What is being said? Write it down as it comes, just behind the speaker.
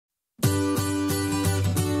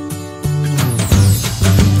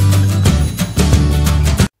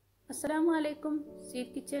അസ്സലാമുഅലൈക്കും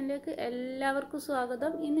sweet കിച്ചണിലേക്ക് എല്ലാവർക്കും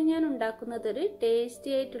സ്വാഗതം. ഇന്ന് ഞാൻ ഉണ്ടാക്കുന്നത് ഒരു ടേസ്റ്റി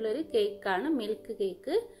ആയിട്ടുള്ളൊരു കേക്കാണ്, മിൽക്ക്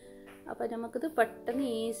കേക്ക്. അപ്പോൾ നമുക്കിത് പെട്ടെന്ന്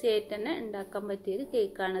ഈസി ആയിട്ട് തന്നെ ഉണ്ടാക്കാൻ പറ്റിയൊരു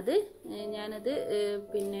കേക്കാണിത്. ഞാനത്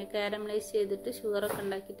കാരമലൈസ് ചെയ്തിട്ട് ഷുഗറൊക്കെ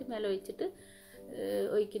ഉണ്ടാക്കിയിട്ട് മേലെ ഒഴിച്ചിട്ട്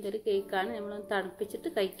ഒഴിക്കുന്നൊരു കേക്കാണ്. നമ്മളൊന്ന്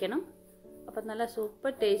തണുപ്പിച്ചിട്ട് കഴിക്കണം. അപ്പം നല്ല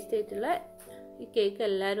സൂപ്പർ ടേസ്റ്റി ആയിട്ടുള്ള ഈ കേക്ക്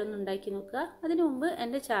എല്ലാവരും ഒന്ന് ഉണ്ടാക്കി നോക്കുക. അതിനു മുമ്പ്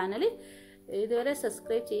എൻ്റെ ചാനൽ ഇതുവരെ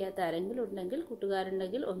സബ്സ്ക്രൈബ് ചെയ്യാത്ത ആരെങ്കിലും ഉണ്ടെങ്കിൽ,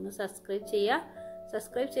 കൂട്ടുകാരുണ്ടെങ്കിൽ ഒന്ന് സബ്സ്ക്രൈബ് ചെയ്യുക.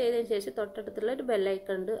 സബ്സ്ക്രൈബ് ചെയ്തതിന് ശേഷം തൊട്ടടുത്തുള്ള ഒരു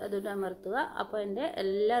ബെല്ലൈക്കൺ ഉണ്ട്, അതുകൊണ്ട് അമർത്തുക. അപ്പോൾ എൻ്റെ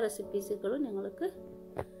എല്ലാ റെസിപ്പീസുകളും നിങ്ങൾക്ക്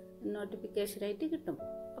നോട്ടിഫിക്കേഷനായിട്ട് കിട്ടും.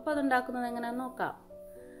 അപ്പോൾ അതുണ്ടാക്കുന്നത് എങ്ങനെയാണെന്ന് നോക്കാം.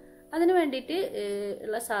 അതിന് വേണ്ടിയിട്ട്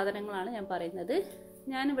ഉള്ള സാധനങ്ങളാണ് ഞാൻ പറയുന്നത്.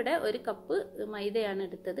 ഞാനിവിടെ ഒരു കപ്പ് മൈദയാണ്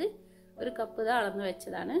എടുത്തത്. ഒരു കപ്പ് ഇത് അളന്ന്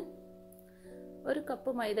വെച്ചതാണ്. ഒരു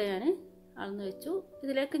കപ്പ് മൈദ ഞാൻ അളന്ന് വെച്ചു.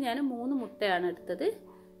 ഇതിലേക്ക് ഞാൻ 3 മുട്ടയാണ് എടുത്തത്.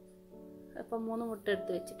 അപ്പം 3 മുട്ട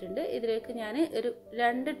എടുത്ത് വെച്ചിട്ടുണ്ട്. ഇതിലേക്ക് ഞാൻ ഒരു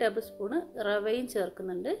 2 ടേബിൾ സ്പൂണ് റവയും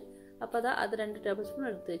ചേർക്കുന്നുണ്ട്. അപ്പോൾ അത് 2 ടേബിൾ സ്പൂൺ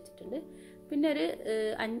എടുത്ത് വെച്ചിട്ടുണ്ട്. പിന്നെ ഒരു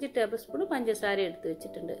 5 ടേബിൾ സ്പൂൺ പഞ്ചസാര എടുത്ത്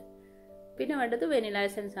വെച്ചിട്ടുണ്ട്. പിന്നെ വേണ്ടത് വെനില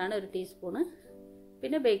എസൻസ് ആണ്, 1 ടീസ്പൂണ്.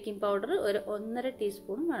 പിന്നെ ബേക്കിംഗ് പൗഡർ ഒരു 1.5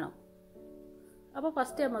 ടീസ്പൂൺ വേണം. അപ്പോൾ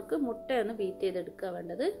ഫസ്റ്റ് നമുക്ക് മുട്ടയൊന്ന് ബീറ്റ് ചെയ്തെടുക്കുക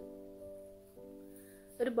വേണ്ടത്.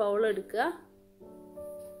 ഒരു ബൗൾ എടുക്കുക.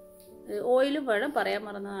 ഓയിലും വേണം, പറയാൻ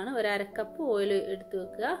മറന്നതാണ്. ഒരു 1/2 കപ്പ് ഓയിൽ എടുത്ത്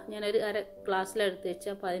വെക്കുക. ഞാനൊരു 1/2 ഗ്ലാസ്സിലെടുത്ത്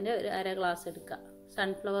വെച്ചാൽ അപ്പോൾ അതിൻ്റെ ഒരു 1/2 ഗ്ലാസ് എടുക്കുക.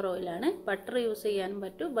 സൺഫ്ലവർ ഓയിലാണ്. ബട്ടർ യൂസ് ചെയ്യാനും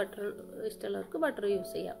പറ്റും. ബട്ടർ ഇഷ്ടമുള്ളവർക്ക് ബട്ടർ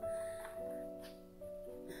യൂസ് ചെയ്യാം.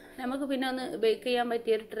 നമുക്ക് പിന്നെ ഒന്ന് ബേക്ക് ചെയ്യാൻ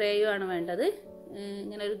പറ്റിയൊരു ട്രേയും ആണ് വേണ്ടത്.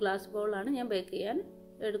 ഇങ്ങനെ ഒരു ഗ്ലാസ് ബൗളാണ് ഞാൻ ബേക്ക് ചെയ്യാൻ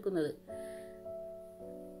എടുക്കുന്നത്.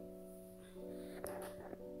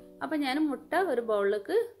 അപ്പം ഞാൻ മുട്ട ഒരു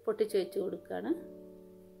ബൗളിലേക്ക് പൊട്ടിച്ച് വെച്ച് കൊടുക്കുകയാണ്.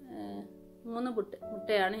 3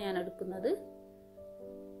 മുട്ടയാണ് ഞാൻ എടുക്കുന്നത്.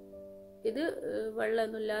 ഇത്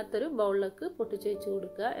വെള്ളമൊന്നുമില്ലാത്തൊരു ബൗളിലേക്ക് പൊട്ടിച്ച് വെച്ച്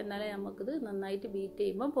കൊടുക്കുക. എന്നാലേ നമുക്കിത് നന്നായിട്ട് ബീറ്റ്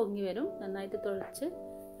ചെയ്യുമ്പോൾ പൊങ്ങി വരും. നന്നായിട്ട് തുഴച്ച്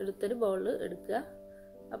എടുത്തൊരു ബൗൾ എടുക്കുക.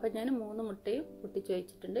 അപ്പം ഞാൻ 3 മുട്ടയും പൊട്ടിച്ച്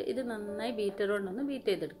വെച്ചിട്ടുണ്ട്. ഇത് നന്നായി ബീറ്റർ കൊണ്ടൊന്ന്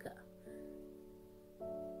ബീറ്റ് ചെയ്തെടുക്കുക.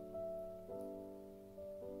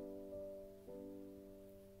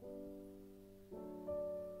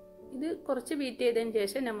 ഇത് കുറച്ച് ബീറ്റ് ചെയ്തതിന്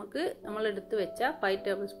ശേഷം നമുക്ക് നമ്മൾ എടുത്ത് വെച്ച 5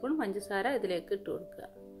 ടേബിൾ സ്പൂൺ പഞ്ചസാര ഇതിലേക്ക് ഇട്ട് കൊടുക്കുക.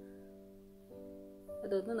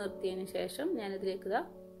 അതൊന്ന് നിർത്തിയതിന് ശേഷം ഞാനിതിലേക്ക്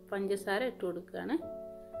പഞ്ചസാര ഇട്ട് കൊടുക്കുകയാണ്.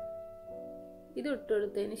 ഇത് ഇട്ട്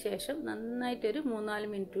കൊടുത്തതിന് ശേഷം നന്നായിട്ടൊരു 3-4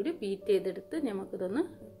 മിനിറ്റ് കൂടി ബീറ്റ് ചെയ്തെടുത്ത് നമുക്കിതൊന്ന്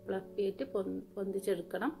ഫ്ലഫിയായിട്ട്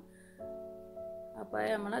പൊന്തിച്ചെടുക്കണം. അപ്പോൾ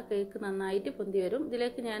നമ്മളെ കേക്ക് നന്നായിട്ട് പൊന്തി വരും.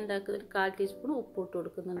 ഇതിലേക്ക് ഞാൻ ഉണ്ടാക്കുന്ന ഒരു 1/4 ടീസ്പൂൺ ഉപ്പ് ഇട്ട്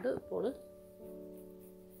കൊടുക്കുന്നുണ്ട്. ഇപ്പോൾ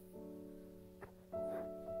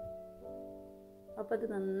അപ്പോൾ അത്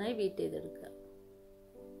നന്നായി ബീറ്റ് ചെയ്തെടുക്കുക.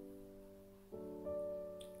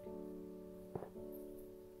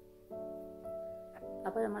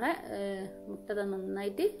 അപ്പോൾ നമ്മളെ മുട്ട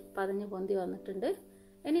നന്നായിട്ട് പതഞ്ഞ് പൊന്തി വന്നിട്ടുണ്ട്.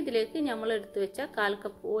 ഇനി ഇതിലേക്ക് നമ്മൾ എടുത്ത് വെച്ച 1/4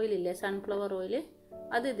 കപ്പ് ഓയിലില്ലേ, സൺഫ്ലവർ ഓയിൽ,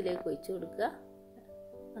 അത് ഇതിലേക്ക് ഒഴിച്ച് കൊടുക്കുക.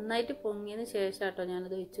 നന്നായിട്ട് പൊങ്ങിയതിന് ശേഷം കേട്ടോ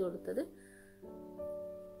ഞാനത് ഒഴിച്ച് കൊടുത്തത്.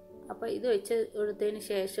 അപ്പോൾ ഇത് ഒഴിച്ച് കൊടുത്തതിന്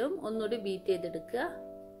ശേഷം ഒന്നുകൂടി ബീറ്റ് ചെയ്തെടുക്കുക.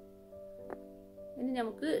 ഇനി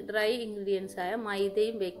നമുക്ക് ഡ്രൈ ഇൻഗ്രീഡിയൻസ് ആയ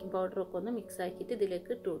മൈദയും ബേക്കിംഗ് പൗഡറും ഒക്കെ ഒന്ന് മിക്സ് ആക്കിയിട്ട്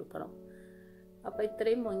ഇതിലേക്ക് ഇട്ട് കൊടുക്കണം. അപ്പോൾ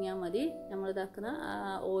ഇത്രയും പൊങ്ങിയാൽ മതി. നമ്മൾ ഇതാക്കുന്ന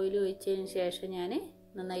ഓയിൽ ഒഴിച്ചതിന് ശേഷം ഞാൻ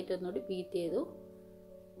നന്നായിട്ട് ഒന്നുകൂടി ബീറ്റ് ചെയ്തു.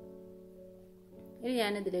 ഇനി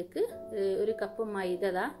ഞാനിതിലേക്ക് ഒരു കപ്പ് മൈദ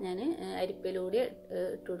ഞാൻ അരിപ്പയിലൂടെ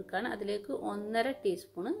ഇട്ട് കൊടുക്കുകയാണ്. അതിലേക്ക് 1.5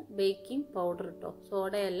 ടീസ്പൂണ് ബേക്കിംഗ് പൗഡർ ഇട്ടോ,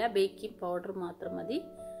 സോഡയല്ല, ബേക്കിംഗ് പൗഡർ മാത്രം മതി.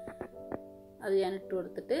 അത് ഞാൻ ഇട്ട്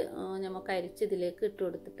കൊടുത്തിട്ട് നമുക്ക് അരിച്ച് ഇതിലേക്ക് ഇട്ട്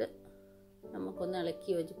കൊടുത്തിട്ട് നമുക്കൊന്ന് ഇളക്കി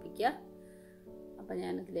യോജിപ്പിക്കുക. അപ്പം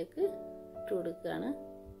ഞാനിതിലേക്ക് ഇട്ട് കൊടുക്കുകയാണ്.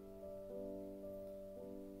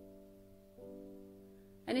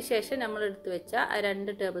 അതിനുശേഷം നമ്മൾ എടുത്ത് വെച്ച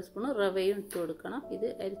 2 ടേബിൾ സ്പൂൺ റവയും ഇട്ട് കൊടുക്കണം. ഇത്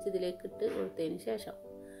അരിച്ചതിലേക്ക് ഇട്ട് കൊടുത്തതിന് ശേഷം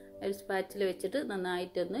ഒരു സ്പാച്ചിൽ വെച്ചിട്ട്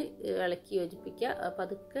നന്നായിട്ടൊന്ന് ഇളക്കി യോജിപ്പിക്കുക. അപ്പം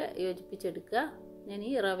അതൊക്കെ യോജിപ്പിച്ചെടുക്കുക. ഞാൻ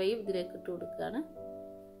ഈ റവയും ഇതിലേക്ക് ഇട്ട് കൊടുക്കുകയാണ്.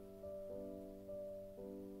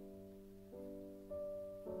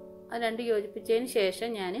 അത് 2 യോജിപ്പിച്ചതിന് ശേഷം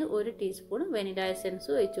ഞാൻ 1 ടീസ്പൂൺ വെനില എസൻസ്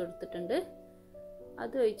ഒഴിച്ചു കൊടുത്തിട്ടുണ്ട്.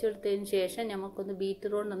 അത് ഒഴിച്ചു കൊടുത്തതിന് ശേഷം നമുക്കൊന്ന്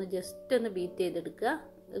ബീറ്റർ കൊണ്ടൊന്ന് ജസ്റ്റ് ഒന്ന് ബീറ്റ് ചെയ്തെടുക്കുക.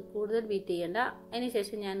 കൂടുതൽ ബീറ്റ് ചെയ്യേണ്ട. അതിന്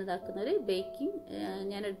ശേഷം ഞാൻ ഇതാക്കുന്നൊരു ബേക്കിംഗ്,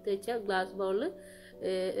 ഞാൻ എടുത്ത് വെച്ച ഗ്ലാസ് ബൗളിൽ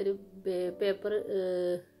ഒരു പേപ്പർ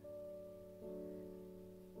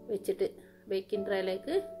വെച്ചിട്ട് ബേക്കിംഗ്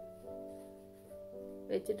ട്രേയിലേക്ക്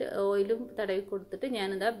വെച്ചിട്ട് ഓയിലും തടവി കൊടുത്തിട്ട്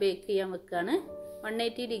ഞാനിതാ ബേക്ക് ചെയ്യാൻ വെക്കുകയാണ്.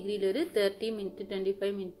 180 ഡിഗ്രിയിൽ ഒരു 30 മിനിറ്റ്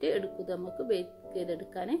 25 മിനിറ്റ് എടുക്കും നമുക്ക് ബേക്ക്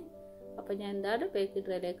ചെയ്തെടുക്കാൻ. അപ്പോൾ ഞാൻ എന്താണ് ബേക്ക്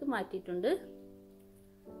ട്രേയിലേക്ക് മാറ്റിയിട്ടുണ്ട്.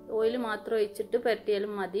 ഓയിൽ മാത്രം ഒഴിച്ചിട്ട്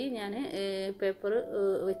പുരട്ടിയാലും മതി. ഞാൻ പേപ്പർ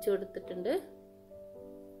വെച്ച് കൊടുത്തിട്ടുണ്ട്.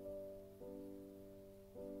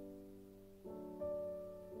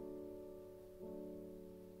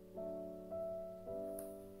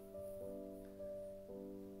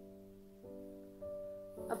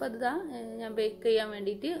 അപ്പോൾ ഇതാ ഞാൻ ബേക്ക് ചെയ്യാൻ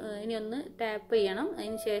വേണ്ടിയിട്ട് ഇനി ഒന്ന് ടാപ്പ് ചെയ്യണം.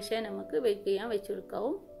 അതിന് ശേഷം നമുക്ക് ബേക്ക് ചെയ്യാൻ വെച്ച്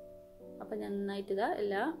കൊടുക്കാവും. അപ്പോൾ ഞാൻ നന്നായിട്ട് ഇതാ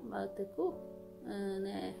എല്ലാ ഭാഗത്തേക്കും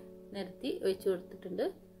നിരത്തി വെച്ച് കൊടുത്തിട്ടുണ്ട്.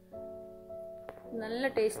 നല്ല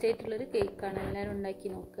ടേസ്റ്റ് ആയിട്ടുള്ളൊരു കേക്കാണ്, എല്ലാവരും ഉണ്ടാക്കി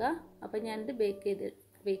നോക്കുക. അപ്പോൾ ഞാനിത് ബേക്ക്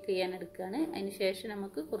ചെയ്യാൻ എടുക്കുകയാണ്. അതിന് ശേഷം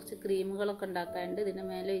നമുക്ക് കുറച്ച് ക്രീമുകളൊക്കെ ഉണ്ടാക്കാനുണ്ട് ഇതിൻ്റെ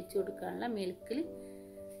മേലെ ഒഴിച്ച് കൊടുക്കാനുള്ള മിൽക്കിൽ.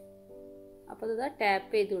 അപ്പോൾ ഇതാ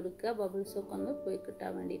ടാപ്പ് ചെയ്ത് കൊടുക്കുക, ബബിൾസൊക്കെ ഒന്ന് പോയി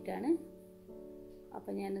കിട്ടാൻ വേണ്ടിയിട്ടാണ്.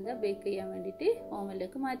 അപ്പോൾ ഞാനിതാ ബേക്ക് ചെയ്യാൻ വേണ്ടിയിട്ട്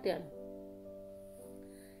ഓവനിലേക്ക് മാറ്റുകയാണ്.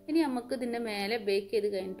 ഇനി നമുക്ക് ഇതിൻ്റെ മേലെ ബേക്ക് ചെയ്ത്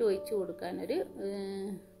കഴിഞ്ഞിട്ട് ഒഴിച്ച് കൊടുക്കാനൊരു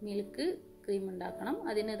മിൽക്ക് ക്രീം ഉണ്ടാക്കണം.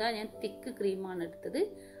 അതിനിതാ ഞാൻ തിക്ക് ക്രീമാണ് എടുത്തത്.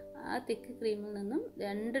 ആ തിക്ക് ക്രീമിൽ നിന്നും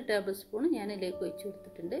 2 ടേബിൾ സ്പൂൺ ഞാൻ ഇതിലേക്ക് ഒഴിച്ച്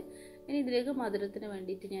കൊടുത്തിട്ടുണ്ട്. ഇനി ഇതിലേക്ക് മധുരത്തിന്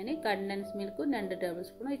വേണ്ടിയിട്ട് ഞാൻ കണ്ടൻസ് മിൽക്കും 2 ടേബിൾ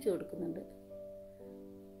സ്പൂൺ ഒഴിച്ച് കൊടുക്കുന്നുണ്ട്.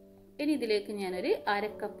 ഇനി ഇതിലേക്ക് ഞാനൊരു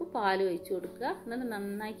 1/2 കപ്പ് പാൽ ഒഴിച്ച് കൊടുക്കുക. എന്നിട്ട്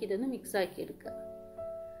നന്നാക്കി ഇതൊന്ന് മിക്സാക്കി എടുക്കുക.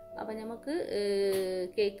 അപ്പം നമുക്ക്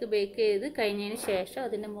കേക്ക് ബേക്ക് ചെയ്ത് കഴിഞ്ഞതിന് ശേഷം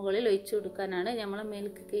അതിൻ്റെ മുകളിൽ ഒഴിച്ച് കൊടുക്കാനാണ്. നമ്മളെ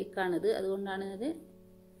മിൽക്ക് കേക്കാണിത്, അതുകൊണ്ടാണ് ഇത്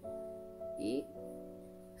ഈ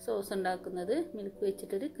സോസ് ഉണ്ടാക്കുന്നത്, മിൽക്ക്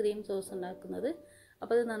വെച്ചിട്ടൊരു ക്രീം സോസ് ഉണ്ടാക്കുന്നത്.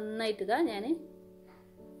 അപ്പോൾ അത് നന്നായിട്ട് ഇതാ ഞാൻ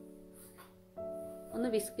ഒന്ന്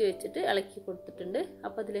വിസ്ക് വെച്ചിട്ട് ഇളക്കി കൊടുത്തിട്ടുണ്ട്.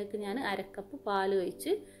 അപ്പോൾ അതിലേക്ക് ഞാൻ 1/2 കപ്പ് പാൽ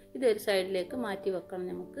ഒഴിച്ച് ഇതൊരു സൈഡിലേക്ക് മാറ്റി വെക്കണം.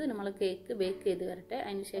 നമ്മളെ കേക്ക് ബേക്ക് ചെയ്ത് വരട്ടെ,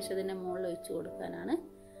 അതിന് ശേഷം ഇതിൻ്റെ മുകളിൽ ഒഴിച്ച് കൊടുക്കാനാണ്.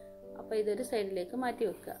 അപ്പോൾ ഇതൊരു സൈഡിലേക്ക് മാറ്റി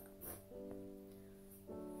വെക്കുക.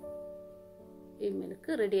 ഈ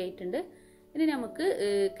മിൽക്ക് റെഡി ആയിട്ടുണ്ട്. ഇനി നമുക്ക്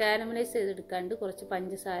കാരമലൈസ് ചെയ്തെടുക്കാണ്ട് കുറച്ച്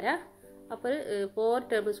പഞ്ചസാര. അപ്പോൾ 4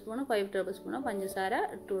 ടേബിൾ സ്പൂണോ 5 ടേബിൾ സ്പൂണോ പഞ്ചസാര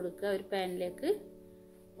ഇട്ട് കൊടുക്കുക ഒരു പാനിലേക്ക്.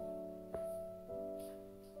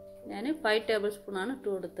 ഞാൻ 5 ടേബിൾ സ്പൂണാണ് ഇട്ട്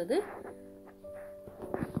കൊടുത്തത്.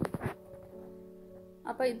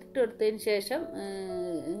 അപ്പോൾ ഇതിട്ട് കൊടുത്തതിന് ശേഷം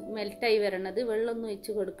മെൽറ്റായി വരണത്, വെള്ളമൊന്നും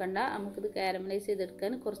വെച്ച് കൊടുക്കണ്ട. നമുക്കിത് കാരമലൈസ്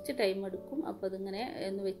ചെയ്തെടുക്കാൻ കുറച്ച് ടൈം എടുക്കും. അപ്പോൾ അതിങ്ങനെ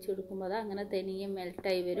ഒന്ന് വെച്ച് കൊടുക്കുമ്പോൾ അത് അങ്ങനെ തനിയെ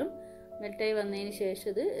മെൽറ്റായി വരും. മെൽറ്റായി വന്നതിന് ശേഷം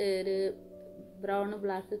ഇത് ഒരു ബ്രൗൺ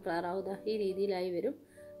ബ്ലാക്ക് കളറാവുക ഈ രീതിയിലായി വരും.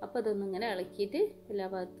 അപ്പോൾ അതൊന്നും ഇങ്ങനെ ഇളക്കിയിട്ട് എല്ലാ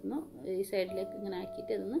ഭാഗത്തുനിന്നും ഈ സൈഡിലേക്ക് ഇങ്ങനെ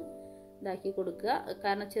ആക്കിയിട്ട് അതൊന്ന് ഇതാക്കി കൊടുക്കുക.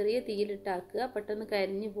 കാരണം ചെറിയ തീയിലിട്ടാക്കുക, പെട്ടെന്ന്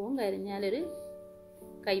കരിഞ്ഞു പോകും. കരിഞ്ഞാലൊരു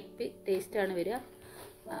കയ്പ്പ് ടേസ്റ്റാണ് വരിക.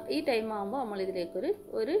 ഈ ടൈം ആകുമ്പോൾ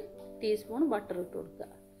നമ്മളിതിലേക്കൊരു ടീസ്പൂൺ ബട്ടർ ഇട്ട് കൊടുക്കുക.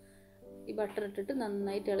 ഈ ബട്ടർ ഇട്ടിട്ട്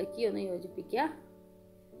നന്നായിട്ട് ഇളക്കി ഒന്ന് യോജിപ്പിക്കുക.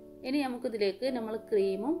 ഇനി നമുക്കിതിലേക്ക് നമ്മൾ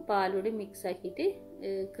ക്രീമും പാലൂടെ മിക്സ് ആക്കിയിട്ട്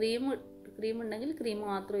ക്രീം ഉണ്ടെങ്കിൽ ക്രീം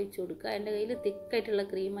മാത്രം ഒഴിച്ച് കൊടുക്കുക. എൻ്റെ കയ്യിൽ തിക്കായിട്ടുള്ള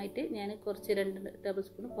ക്രീമായിട്ട് ഞാൻ കുറച്ച് 2 ടേബിൾ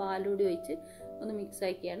സ്പൂൺ പാലൂടെ ഒഴിച്ച് ഒന്ന് മിക്സ്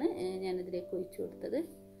ആക്കിയാണ് ഞാനിതിലേക്ക് ഒഴിച്ച് കൊടുത്തത്.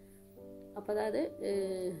 അപ്പോൾ അതായത്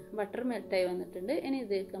ബട്ടർ മെൽറ്റായി വന്നിട്ടുണ്ട്. ഇനി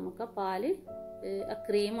ഇതിലേക്ക് നമുക്ക് ആ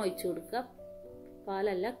ക്രീം ഒഴിച്ച് കൊടുക്കുക.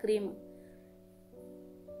 പാലല്ല, ക്രീം.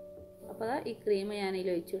 അപ്പോൾ ഈ ക്രീം ഞാനതിൽ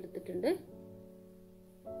ഒഴിച്ച് കൊടുത്തിട്ടുണ്ട്.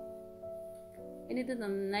 ഇനി ഇത്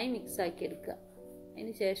നന്നായി മിക്സ് ആക്കി എടുക്കുക.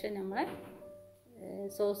 അതിന് ശേഷം നമ്മളെ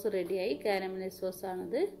സോസ് റെഡിയായി. കാരമലൈസ്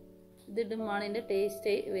സോസാണിത്. ഇതിടുമ്പോൾ ഇതിൻ്റെ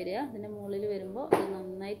ടേസ്റ്റ് വരിക. ഇതിൻ്റെ മുകളിൽ വരുമ്പോൾ അത്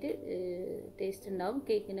നന്നായിട്ട് ടേസ്റ്റ് ഉണ്ടാവും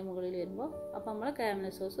കേക്കിൻ്റെ മുകളിൽ വരുമ്പോൾ. അപ്പോൾ നമ്മളെ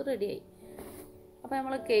കാരമലൈസ് സോസ് റെഡിയായി. അപ്പോൾ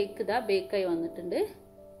നമ്മളെ കേക്ക് ഇതാ ബേക്കായി വന്നിട്ടുണ്ട്.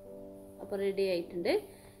 അപ്പോൾ റെഡി ആയിട്ടുണ്ട്.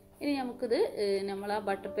 ഇനി നമുക്കിത് നമ്മൾ ആ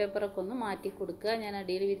ബട്ടർ പേപ്പറൊക്കെ ഒന്ന് മാറ്റി കൊടുക്കുക. ഞാൻ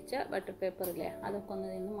അടിയിൽ വിരിച്ച ബട്ടർ പേപ്പറില്ലേ, അതൊക്കെ ഒന്ന്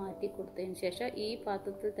നിന്ന് മാറ്റി കൊടുത്തതിന് ശേഷം ഈ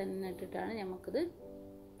പാത്രത്തിൽ തന്നെ ഇട്ടിട്ടാണ് നമുക്കിത്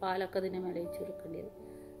പാലൊക്കെ ഇതിൻ്റെ മേലെ വെച്ച് കൊടുക്കേണ്ടത്.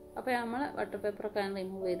 അപ്പോൾ നമ്മൾ ബട്ടർ പേപ്പറൊക്കെ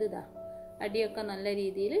റിമൂവ് ചെയ്ത് ഇതാ അടിയൊക്കെ നല്ല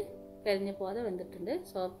രീതിയിൽ കരിഞ്ഞു പോകാതെ വെന്തിട്ടുണ്ട്.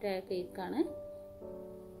 സോഫ്റ്റായ കേക്കാണ്.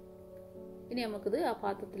 ഇനി നമുക്കിത് ആ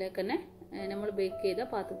പാത്രത്തിലേക്ക് തന്നെ നമ്മൾ ബേക്ക് ചെയ്ത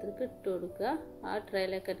പാത്രത്തിലേക്ക് ഇട്ട് കൊടുക്കുക. ആ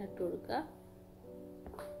ട്രേയിലേക്ക് തന്നെ ഇട്ട് കൊടുക്കുക.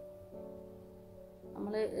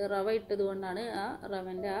 നമ്മൾ റവ ഇട്ടത് കൊണ്ടാണ് ആ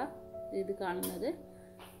റവൻ്റെ ആ ഇത് കാണുന്നത്.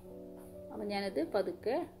 അപ്പം ഞാനത്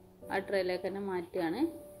പതുക്കെ ആ ട്രേയിലേക്ക് തന്നെ മാറ്റുകയാണ്.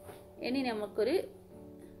 ഇനി നമുക്കൊരു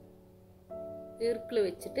ഈർക്കിൾ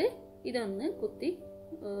വെച്ചിട്ട് ഇതൊന്ന് കുത്തി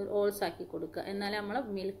ഓൾസാക്കി കൊടുക്കുക. എന്നാലും നമ്മളെ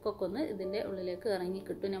മിൽക്കൊക്കെ ഒന്ന് ഇതിൻ്റെ ഉള്ളിലേക്ക് ഇറങ്ങി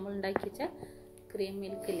കിട്ടും. നമ്മൾ ഉണ്ടാക്കി വെച്ച ക്രീം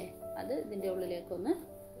മിൽക്കില്ലേ, അത് ഇതിൻ്റെ ഉള്ളിലേക്കൊന്ന്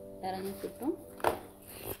ഇറങ്ങി കിട്ടും.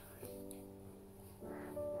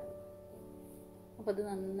 അപ്പോൾ അത്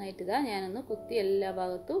നന്നായിട്ട് ഇതാ ഞാനൊന്ന് കുത്തി എല്ലാ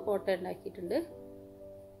ഭാഗത്തും കോട്ട ഉണ്ടാക്കിയിട്ടുണ്ട്.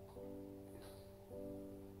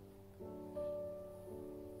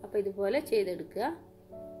 അപ്പോൾ ഇതുപോലെ ചെയ്തെടുക്കുക.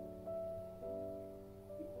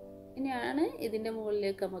 ഇനിയാണ് ഇതിൻ്റെ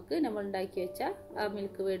മുകളിലേക്ക് നമുക്ക് നമ്മൾ ഉണ്ടാക്കി വെച്ച ആ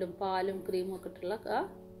മിൽക്ക് വേടും പാലും ക്രീമും ഒക്കെ ഇട്ടുള്ള ആ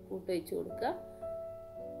കൂട്ട് ഒഴിച്ച് കൊടുക്കുക.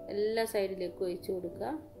 എല്ലാ സൈഡിലേക്കും ഒഴിച്ച്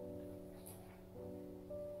കൊടുക്കുക.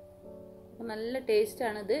 അപ്പോൾ നല്ല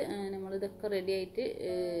ടേസ്റ്റാണിത്. നമ്മളിതൊക്കെ റെഡി ആയിട്ട്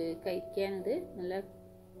കഴിക്കാനിത് നല്ല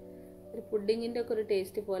ഒരു പുഡിങ്ങിൻ്റെ ഒക്കെ ഒരു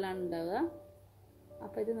ടേസ്റ്റ് പോലാണ് ഉണ്ടാവുക.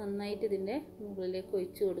 അപ്പോൾ ഇത് നന്നായിട്ട് ഇതിൻ്റെ മുകളിലേക്ക്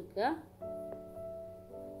ഒഴിച്ച് കൊടുക്കുക.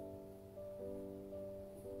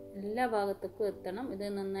 എല്ലാ ഭാഗത്തേക്കും എത്തണം. ഇത്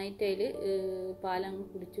നന്നായിട്ട് അതിൽ പാലങ്ങ്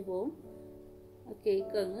പിടിച്ചു പോവും.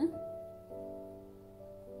 കേക്ക് അങ്ങ്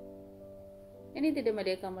ഇനി ഇതിൻ്റെ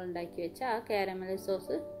മേലേക്ക് നമ്മൾ ഉണ്ടാക്കി വെച്ച ആ കാരമൽ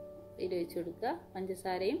സോസ് ഇതിൽ വെച്ച് കൊടുക്കുക.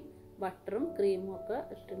 പഞ്ചസാരയും ബട്ടറും ക്രീമും ഒക്കെ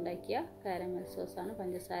ഇട്ടുണ്ടാക്കിയ കാരമൽ സോസാണ്,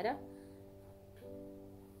 പഞ്ചസാര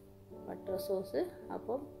ബട്ടർ സോസ്.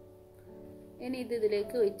 അപ്പം ഇനി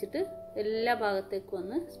ഇതിലേക്ക് വെച്ചിട്ട് എല്ലാ ഭാഗത്തേക്കും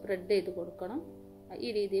ഒന്ന് സ്പ്രെഡ് ചെയ്ത് കൊടുക്കണം. ഈ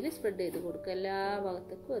രീതിയിൽ സ്പ്രെഡ് ചെയ്ത് കൊടുക്കുക, എല്ലാ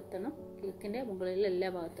ഭാഗത്തേക്കും എത്തണം, കേക്കിൻ്റെ മുകളിൽ എല്ലാ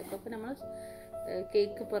ഭാഗത്തേക്കും. അപ്പോൾ നമ്മൾ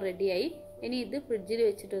കേക്ക് ഇപ്പോൾ റെഡിയായി. ഇനി ഇത് ഫ്രിഡ്ജിൽ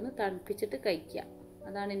വെച്ചിട്ടൊന്ന് തണുപ്പിച്ചിട്ട് കഴിക്കുക,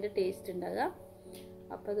 അതാണ് ഇതിൻ്റെ ടേസ്റ്റ് ഉണ്ടാകുക.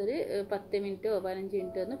 അപ്പോൾ അതൊരു 10 മിനിറ്റോ 15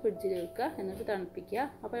 മിനിറ്റോ ഒന്ന് ഫ്രിഡ്ജിൽ വെക്കുക, എന്നിട്ട് തണുപ്പിക്കുക.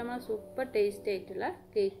 അപ്പോൾ നമ്മൾ സൂപ്പർ ടേസ്റ്റ് ആയിട്ടുള്ള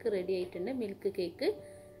കേക്ക് റെഡി ആയിട്ടുണ്ട്, മിൽക്ക് കേക്ക്.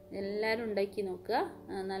 എല്ലാവരും ഉണ്ടാക്കി നോക്കുക,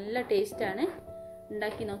 നല്ല ടേസ്റ്റാണ്.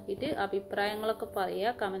 ഉണ്ടാക്കി നോക്കിയിട്ട് അഭിപ്രായങ്ങളൊക്കെ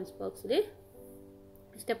പറയുക കമൻസ് ബോക്സിൽ.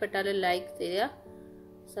 ഇഷ്ടപ്പെട്ടാൽ ലൈക്ക് തരിക,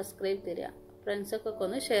 സബ്സ്ക്രൈബ് തരിക, ഫ്രണ്ട്സൊക്കെ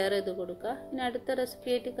ഒന്ന് ഷെയർ ചെയ്ത് കൊടുക്കുക. ഇനി അടുത്ത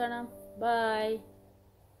റെസിപ്പി ആയിട്ട് കാണാം. ബൈ.